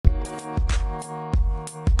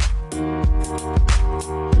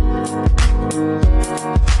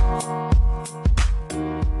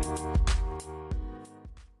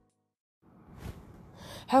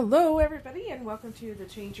Hello, everybody, and welcome to the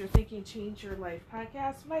Change Your Thinking, Change Your Life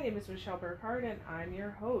podcast. My name is Michelle Burkhardt, and I'm your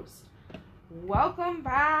host. Welcome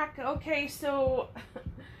back. Okay, so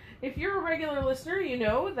if you're a regular listener, you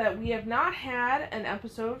know that we have not had an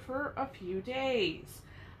episode for a few days.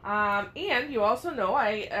 And you also know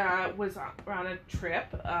I was on a trip.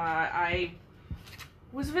 I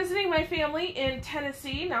was visiting my family in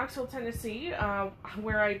Tennessee, Knoxville, Tennessee,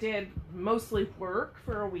 where I did mostly work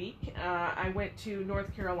for a week. I went to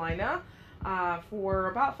North Carolina for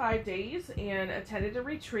about 5 days and attended a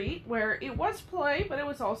retreat where it was play, but it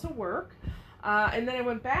was also work. And then I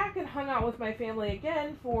went back and hung out with my family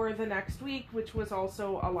again for the next week, which was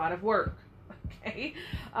also a lot of work. Okay,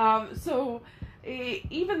 so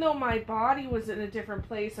even though my body was in a different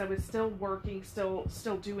place, I was still working,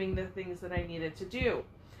 still doing the things that I needed to do.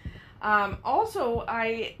 Also,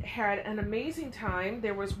 I had an amazing time.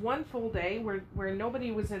 There was one full day where nobody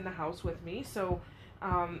was in the house with me, so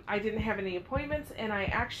I didn't have any appointments, and I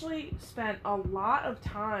actually spent a lot of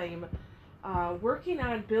time working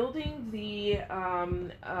on building the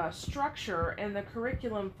structure and the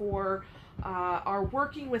curriculum for our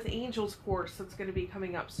Working with Angels course that's going to be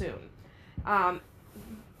coming up soon.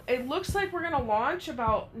 It looks like we're going to launch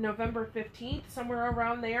about November 15th, somewhere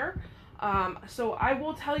around there. So I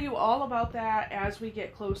will tell you all about that as we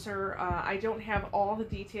get closer. I don't have all the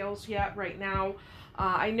details yet right now.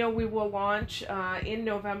 I know we will launch in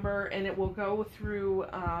November, and it will go through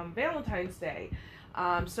Valentine's Day.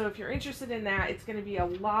 So if you're interested in that, it's going to be a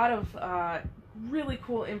lot of really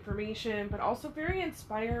cool information, but also very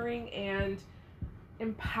inspiring and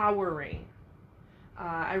empowering.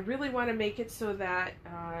 I really want to make it so that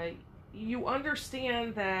you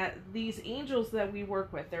understand that these angels that we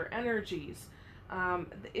work with, their energies,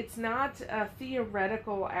 it's not a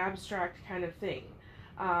theoretical, abstract kind of thing.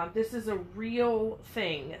 This is a real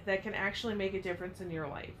thing that can actually make a difference in your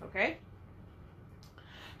life, okay?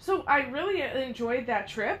 So I really enjoyed that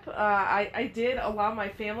trip. I did allow my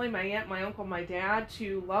family, my aunt, my uncle, my dad,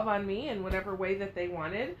 to love on me in whatever way that they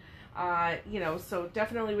wanted. So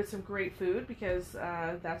definitely with some great food, because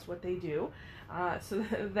that's what they do. So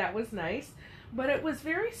that was nice. But it was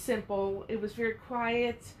very simple. It was very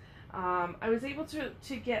quiet. I was able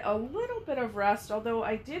to get a little bit of rest, although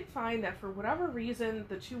I did find that for whatever reason,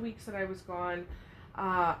 the 2 weeks that I was gone,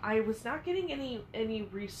 I was not getting any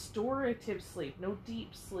restorative sleep, no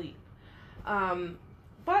deep sleep.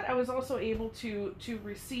 But I was also able to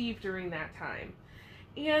receive during that time.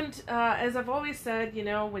 And as I've always said, you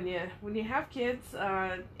know, when you have kids,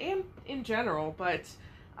 and in general, but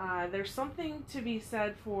there's something to be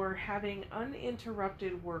said for having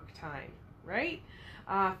uninterrupted work time, right?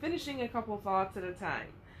 Finishing a couple thoughts at a time.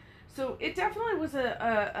 So it definitely was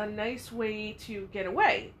a nice way to get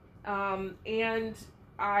away. And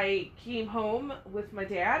I came home with my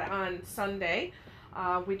dad on Sunday.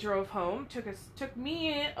 We drove home. Took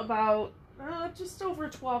me about just over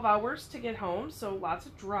 12 hours to get home, so lots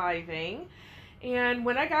of driving. And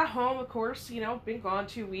when I got home, of course, you know, been gone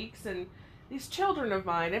 2 weeks, and these children of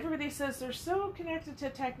mine, everybody says they're so connected to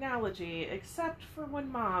technology, except for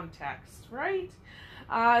when mom texts, right?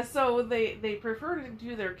 So they prefer to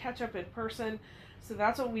do their catch-up in person, so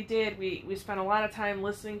that's what we did. We spent a lot of time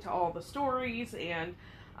listening to all the stories, and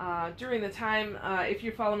during the time, if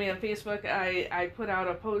you follow me on Facebook, I put out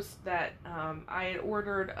a post that I had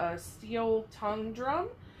ordered a steel tongue drum,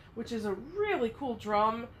 which is a really cool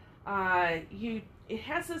drum. It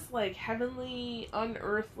has this like heavenly,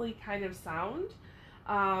 unearthly kind of sound,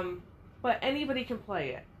 but anybody can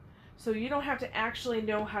play it. So you don't have to actually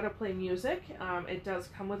know how to play music. It does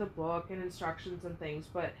come with a book and instructions and things,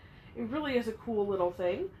 but it really is a cool little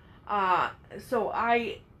thing. So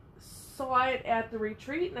I saw it at the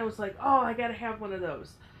retreat, and I was like, oh, I gotta have one of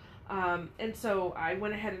those. And so I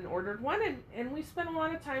went ahead and ordered one, and we spent a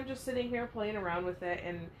lot of time just sitting here playing around with it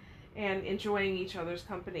and enjoying each other's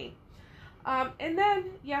company. And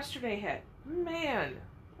then yesterday hit. Man,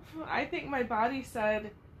 I think my body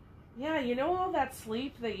said, yeah, you know, all that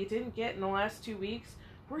sleep that you didn't get in the last 2 weeks,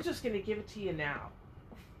 we're just going to give it to you now.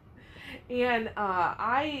 And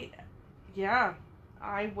I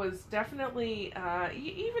was definitely,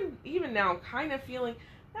 even now, kind of feeling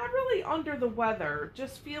not really under the weather,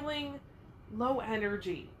 just feeling low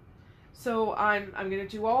energy. So I'm going to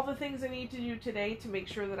do all the things I need to do today to make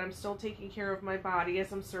sure that I'm still taking care of my body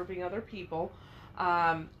as I'm serving other people.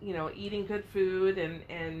 Eating good food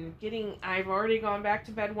and I've already gone back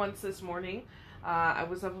to bed once this morning. I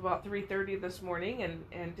was up about 3:30 this morning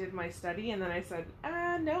and did my study, and then I said,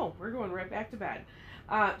 no, we're going right back to bed.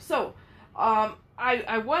 So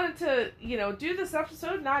I wanted to, do this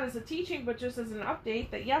episode not as a teaching, but just as an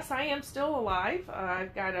update that yes, I am still alive.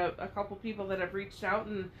 I've got a couple people that have reached out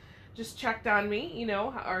and just checked on me.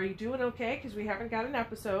 Are you doing okay? Because we haven't got an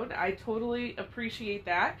episode. I totally appreciate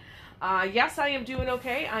that. Yes, I am doing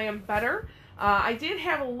okay. I am better. I did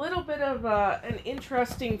have a little bit of an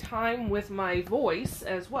interesting time with my voice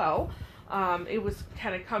as well. It was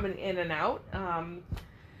kind of coming in and out.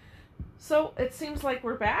 So it seems like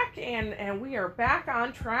we're back, and we are back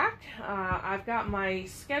on track. I've got my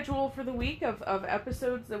schedule for the week of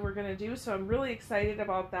episodes that we're going to do, so I'm really excited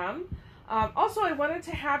about them. Also, I wanted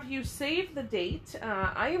to have you save the date.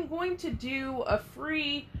 I am going to do a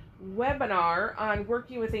free webinar on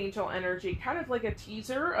working with angel energy, kind of like a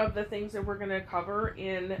teaser of the things that we're going to cover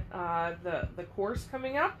in the course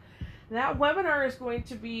coming up. That webinar is going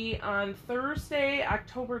to be on Thursday,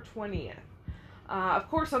 October 20th. Of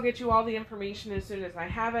course, I'll get you all the information as soon as I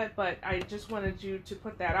have it, but I just wanted you to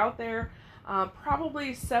put that out there.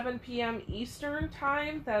 Probably 7 p.m. Eastern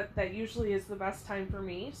time. That usually is the best time for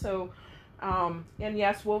me. So, and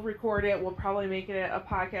yes, we'll record it. We'll probably make it a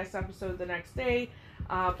podcast episode the next day.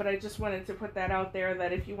 But I just wanted to put that out there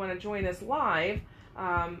that if you want to join us live,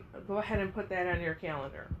 go ahead and put that on your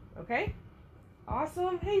calendar. Okay?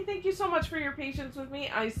 Awesome. Hey, thank you so much for your patience with me.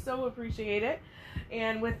 I so appreciate it.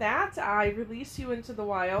 And with that, I release you into the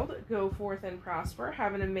wild. Go forth and prosper.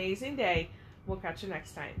 Have an amazing day. We'll catch you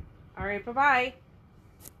next time. All right, bye-bye.